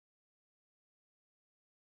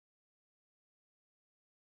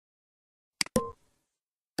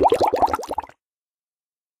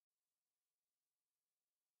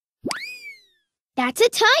That's a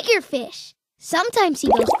tigerfish. Sometimes he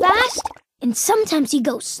goes fast, and sometimes he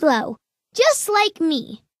goes slow, just like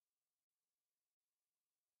me.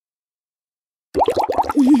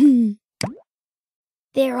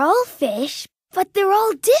 They're all fish, but they're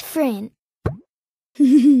all different.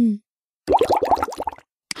 That's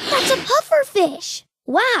a pufferfish.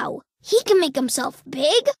 Wow, he can make himself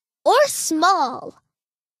big or small.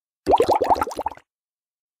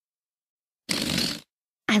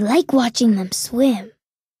 I like watching them swim.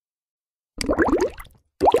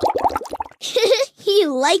 He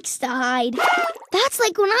likes to hide. That's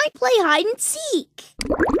like when I play hide and seek.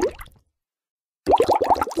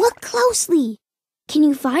 Look closely. Can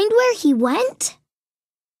you find where he went?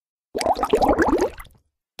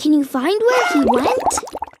 Can you find where he went?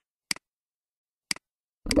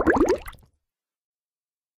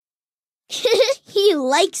 He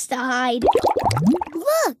likes to hide.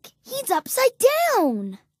 Look, he's upside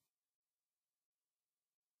down.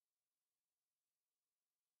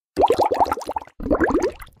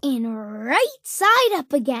 And right side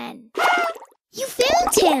up again. You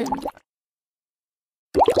found him.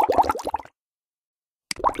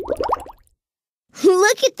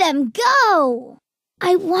 Look at them go.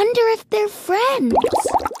 I wonder if they're friends.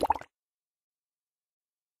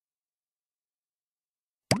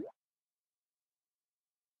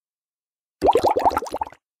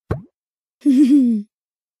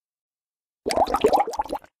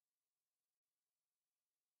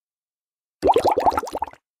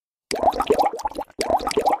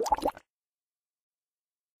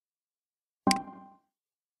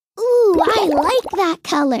 Ooh, I like that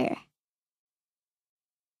color.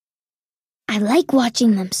 I like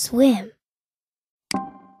watching them swim.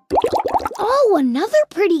 Oh, another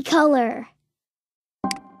pretty color.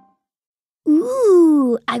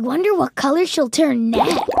 Ooh, I wonder what color she'll turn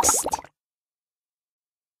next.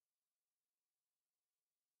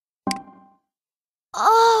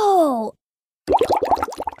 Oh!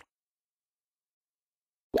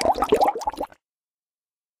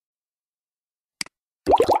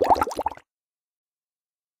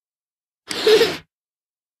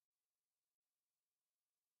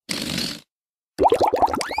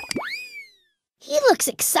 He looks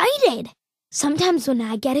excited. Sometimes when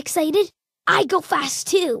I get excited, I go fast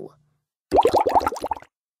too.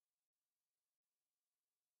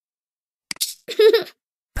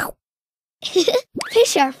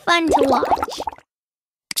 Fish are fun to watch.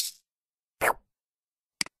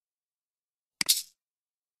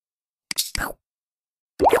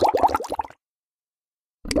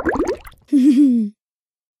 He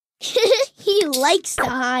likes to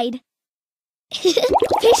hide.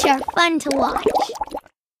 Fish are fun to watch.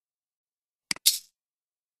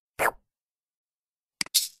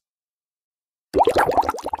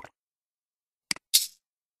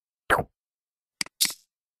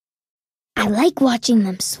 I like watching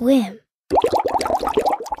them swim.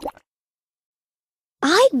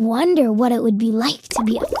 I wonder what it would be like to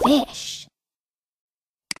be a fish.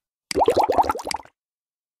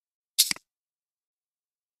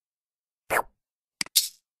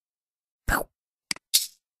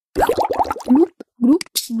 Bloop, bloop,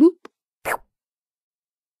 bloop.